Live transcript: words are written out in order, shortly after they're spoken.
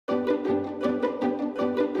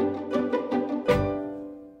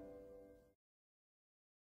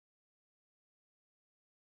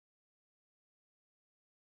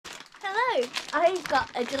I got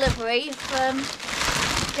a delivery from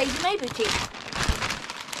Daisy Mae Boutique.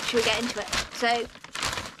 Should we get into it? So,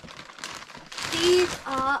 these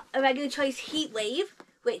are Irregular Choice Heat Wave,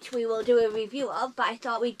 which we will do a review of, but I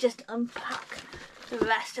thought we'd just unpack the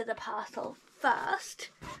rest of the parcel first.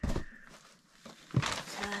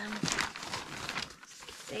 So,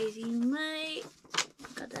 Daisy Mae,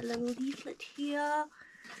 got that little leaflet here.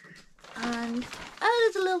 And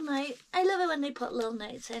oh, there's a little note. I love it when they put little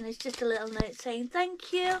notes in. It's just a little note saying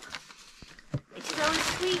thank you, which is always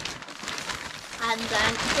sweet. And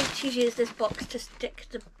then I think she's used this box to stick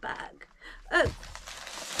the bag. Oh,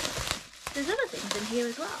 there's other things in here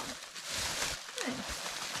as well. Oh.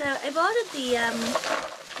 So I've ordered the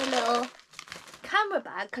little camera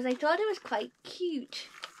bag because I thought it was quite cute.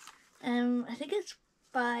 I think it's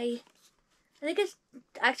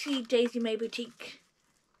actually Daisy Mae Boutique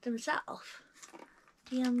themselves,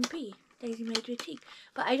 DMB, Daisy Mae Boutique,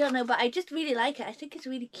 but I don't know, but I just really like it. I think it's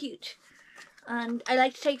really cute and I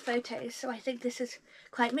like to take photos, so I think this is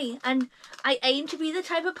quite me, and I aim to be the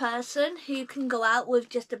type of person who can go out with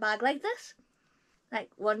just a bag like this. Like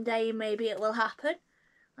one day maybe it will happen,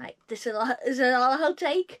 like this is all I'll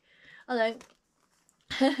take, although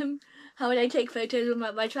how would I take photos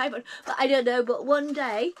with my tripod, but I don't know, but one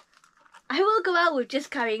day I will go out with just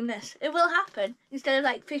carrying this. It will happen instead of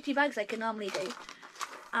like 50 bags like I normally do.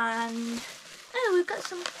 And oh, we've got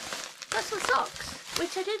some socks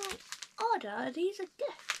which I didn't order. These are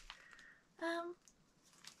gifts.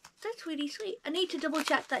 That's really sweet. I need to double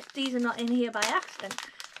check that these are not in here by accident.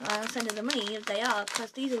 I'll send her the money if they are,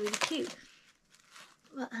 because these are really cute.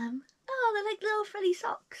 But oh, they're like little frilly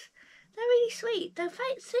socks. They're really sweet. They're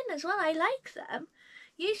quite thin as well. I like them.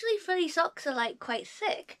 Usually frilly socks are like quite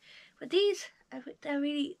thick. But these, they're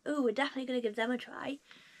really, oh, we're definitely going to give them a try.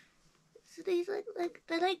 So these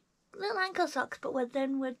they're like little ankle socks, but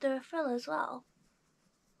then with the frill as well.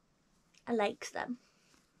 I likes them.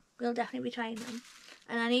 We'll definitely be trying them.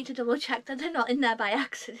 And I need to double check that they're not in there by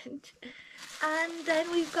accident. And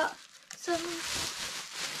then we've got some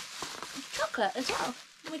chocolate as well,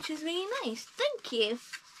 which is really nice. Thank you,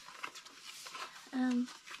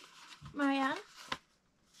 Marianne.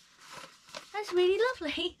 That's really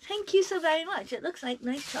lovely. Thank you so very much. It looks like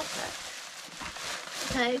nice chocolate.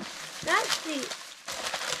 So that's the.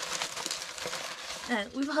 Oh,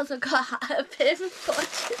 we've also got a bit of a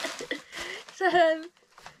foot. So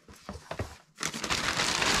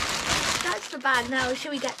that's the bag. Now,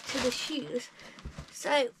 shall we get to the shoes?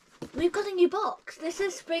 So we've got a new box. This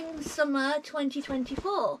is Spring Summer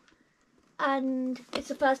 2024, and it's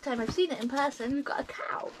the first time I've seen it in person. We've got a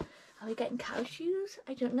cow. Are we getting cow shoes?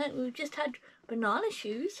 I don't know. We've just had banana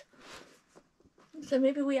shoes. So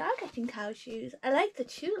maybe we are getting cow shoes. I like the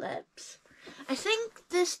tulips. I think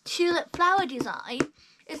this tulip flower design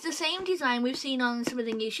is the same design we've seen on some of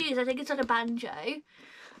the new shoes. I think it's on a banjo.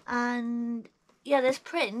 And yeah, this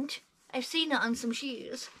print, I've seen it on some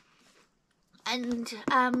shoes. And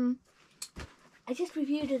I just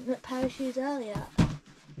reviewed a pair of shoes earlier.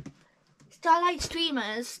 Starlight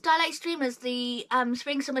Streamers, the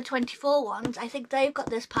Spring Summer 24 ones, I think they've got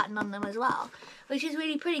this pattern on them as well, which is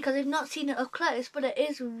really pretty because I've not seen it up close, but it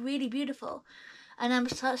is really beautiful. And I'm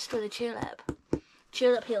obsessed with a tulip.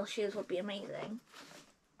 Tulip heel shoes would be amazing.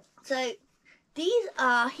 So these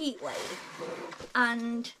are Heat Wave,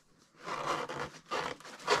 and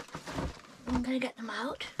I'm going to get them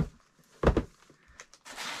out.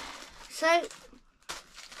 So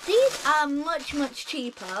these are much, much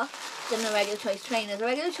cheaper than the Regular Choice trainers. The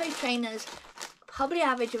Regular Choice trainers probably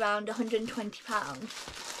average around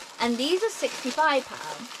 £120, and these are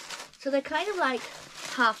 £65, so they're kind of like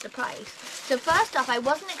half the price. So first off, I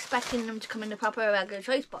wasn't expecting them to come in the proper Regular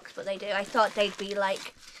Choice box, but they do. I thought they'd be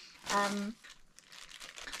like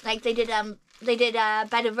they did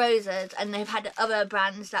Bed of Roses, and they've had other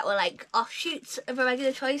brands that were like offshoots of a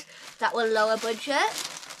Regular Choice that were lower budget.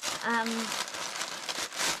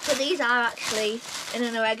 So these are actually in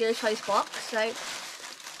an Irregular Choice box, so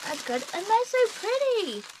that's good. And they're so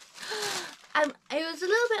pretty. I was a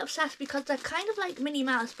little bit obsessed because they're kind of like Minnie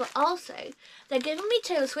Mouse, but also they're giving me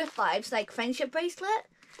Taylor Swift vibes, like friendship bracelet,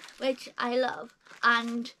 which I love.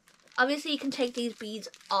 And obviously you can take these beads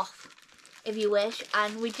off if you wish,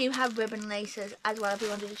 and we do have ribbon laces as well if you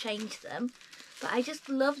wanted to change them. But I just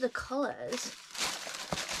love the colours.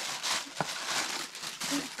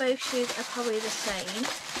 I think both shoes are probably the same.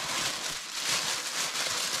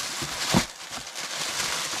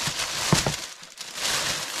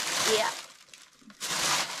 Yeah,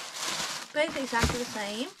 both exactly the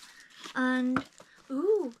same. And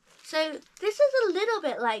ooh, so this is a little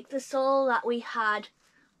bit like the sole that we had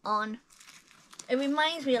on It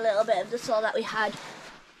reminds me a little bit of the sole that we had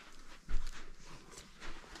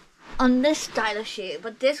on this style of shoe,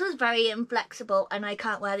 but this was very inflexible, and I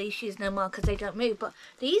can't wear these shoes no more because they don't move. But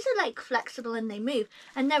these are like flexible and they move,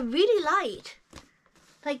 and they're really light,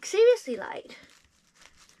 like seriously light.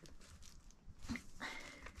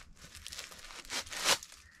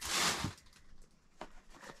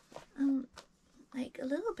 I'm like a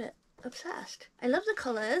little bit obsessed. I love the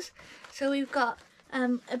colours. So we've got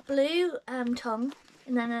a blue tongue,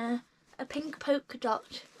 and then a pink polka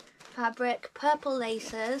dot fabric, purple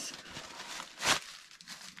laces,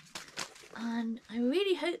 and I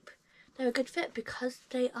really hope they're a good fit because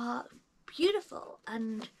they are beautiful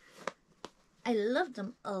and I love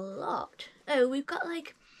them a lot. Oh, we've got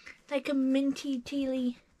like a minty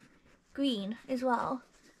tealy green as well,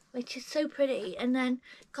 which is so pretty, and then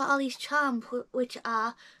got all these charms which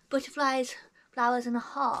are butterflies, flowers and a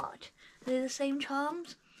heart. They're the same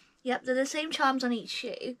charms. Yep, they're the same charms on each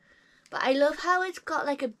shoe. But I love how it's got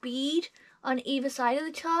like a bead on either side of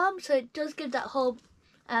the charm, so it does give that whole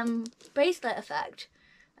bracelet effect.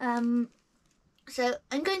 So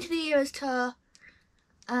I'm going to the Eras tour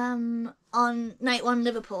on night 1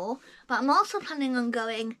 Liverpool, but I'm also planning on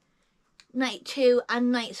going night 2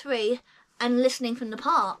 and night 3 and listening from the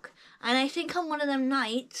park. And I think on one of them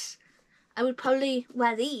nights I would probably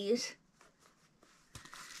wear these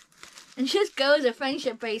and just go as a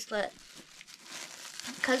friendship bracelet,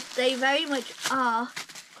 because they very much are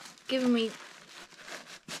giving me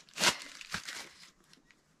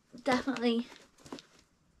definitely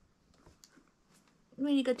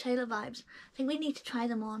really good Taylor vibes. I think we need to try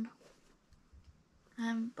them on.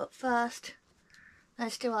 But first,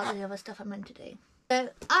 let's do all the other stuff I meant to do. So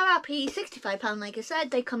RRP £65, like I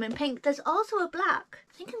said. They come in pink. There's also a black.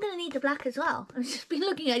 I think I'm going to need the black as well. I've just been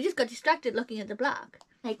looking, I just got distracted looking at the black.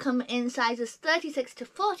 They come in sizes 36 to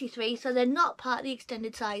 43, so they're not part of the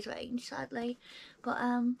extended size range, sadly. But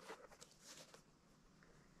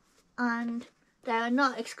and they're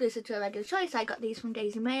not exclusive to Irregular Choice. I got these from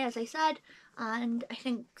Daisy Mae, as I said, and I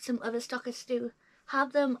think some other stockists do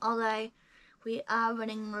have them, although we are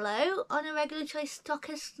running low on Irregular Choice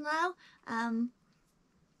stockists now.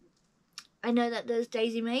 I know that there's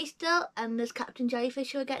Daisy Mae still, and there's Captain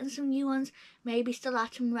Jellyfish who are getting some new ones, maybe still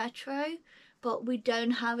Atom Retro, but we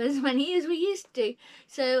don't have as many as we used to.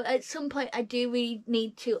 So at some point I do really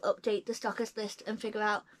need to update the stockist list and figure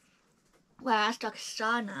out where our stockists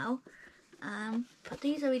are now. But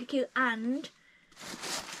these are really cute, and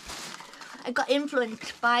I got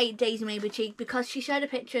influenced by Daisy Mae Boutique because she shared a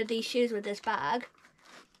picture of these shoes with this bag,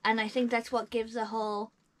 and I think that's what gives the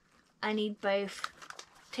whole I need both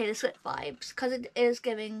Taylor Swift vibes, because it is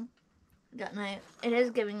giving, I don't know, it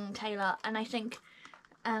is giving Taylor. And I think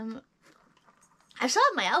I've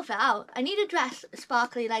sorted my outfit out. I need a dress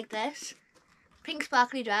sparkly like this, pink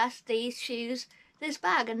sparkly dress, these shoes, this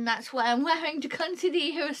bag, and that's what I'm wearing to come to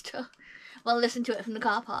the Eras tour. Well, listen to it from the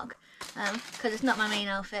car park, because it's not my main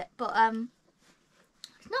outfit. But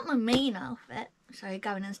it's not my main outfit. Sorry,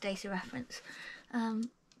 Gavin and Stacey reference.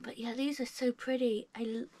 But yeah, these are so pretty.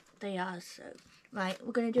 They are so. Right,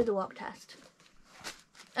 we're going to do the walk test.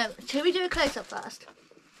 Oh, should we do a close-up first?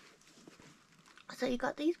 So you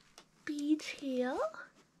got these beads here.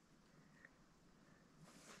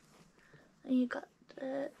 And you got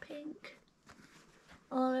the pink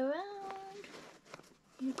all around.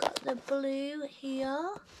 You got the blue here.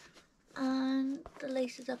 And the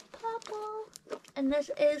laces are purple. And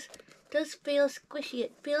this does feel squishy.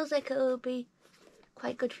 It feels like it will be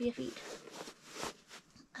quite good for your feet.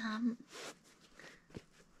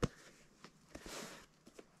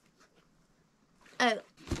 Oh,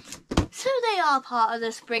 so they are part of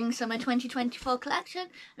the Spring Summer 2024 collection, and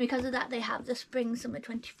because of that they have the Spring Summer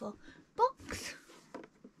 24 box.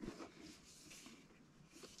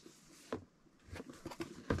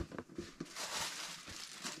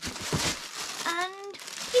 And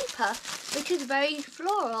paper, which is very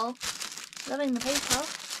floral. Loving the paper.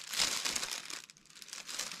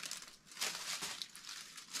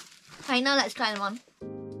 Right, now let's try them on.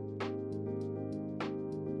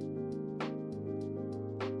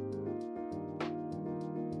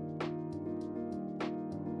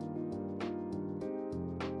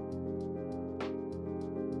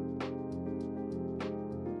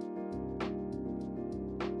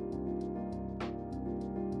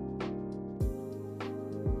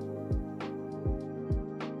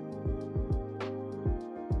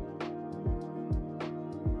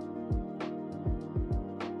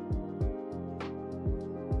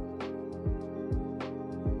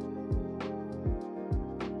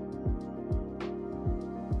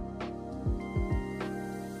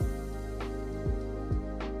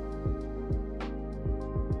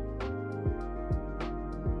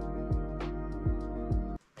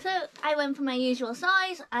 I went for my usual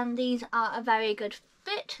size, and these are a very good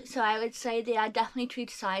fit, so I would say they are definitely true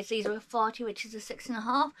to size. These are a 40, which is a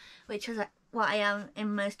 6.5, which is what I am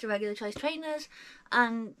in most Irregular Choice trainers,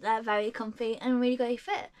 and they're very comfy and really great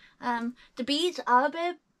fit. The beads are a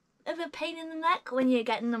bit of a pain in the neck when you're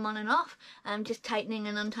getting them on and off, just tightening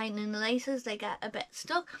and untightening the laces, they get a bit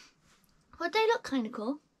stuck, but they look kind of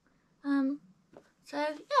cool. So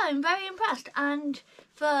yeah, I'm very impressed, and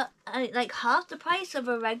for like half the price of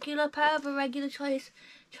a regular pair of Irregular Choice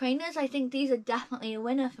trainers, I think these are definitely a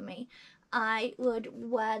winner for me. I would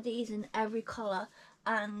wear these in every colour,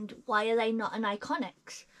 and why are they not an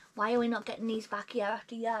Iconics? Why are we not getting these back year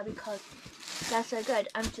after year? Because they're so good,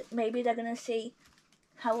 and maybe they're going to see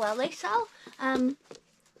how well they sell.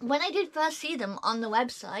 When I did first see them on the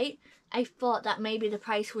website, I thought that maybe the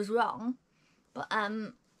price was wrong, but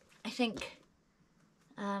I think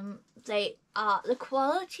the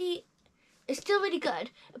quality is still really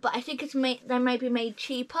good, but I think they might be made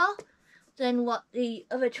cheaper than what the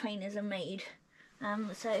other trainers are made.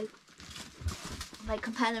 So if I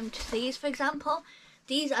compare them to these, for example,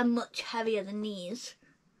 these are much heavier than these.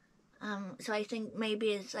 So I think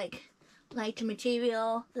maybe it's like lighter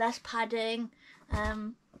material, less padding,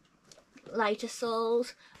 lighter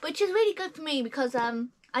soles, which is really good for me because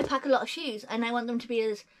I pack a lot of shoes and I want them to be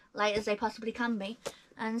as light as they possibly can be.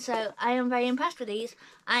 And so I am very impressed with these.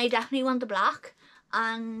 I definitely want the black,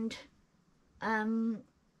 and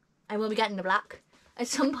I will be getting the black at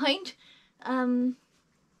some point. And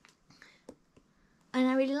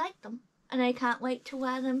I really like them, and I can't wait to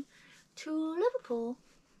wear them to Liverpool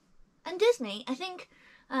and Disney. I think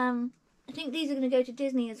these are going to go to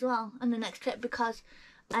Disney as well on the next trip, because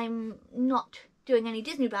I'm not doing any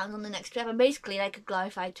Disney brands on the next trip. I'm basically like a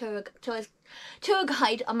glorified tour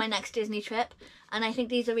guide on my next Disney trip, and I think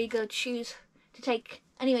these are really good shoes to take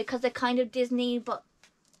anyway, because they're kind of Disney but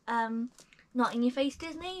not in your face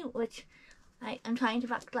Disney, which I'm trying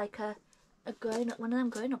to act like a grown up, one of them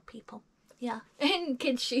grown up people. Yeah, in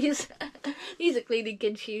kids shoes. These are clearly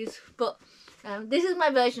kids shoes, but this is my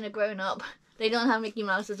version of grown up. They don't have Mickey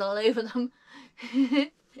Mouses all over them.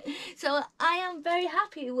 So I am very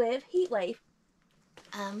happy with Heat Wave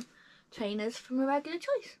trainers from Irregular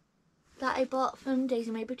Choice that I bought from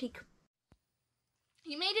Daisy Mae Boutique.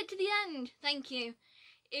 You made it to the end, thank you.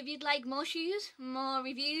 If you'd like more shoes, more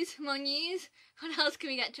reviews, more news, what else can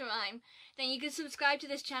we get to rhyme? Then you can subscribe to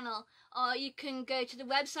this channel, or you can go to the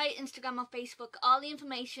website, Instagram or Facebook. All the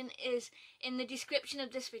information is in the description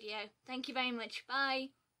of this video. Thank you very much. Bye.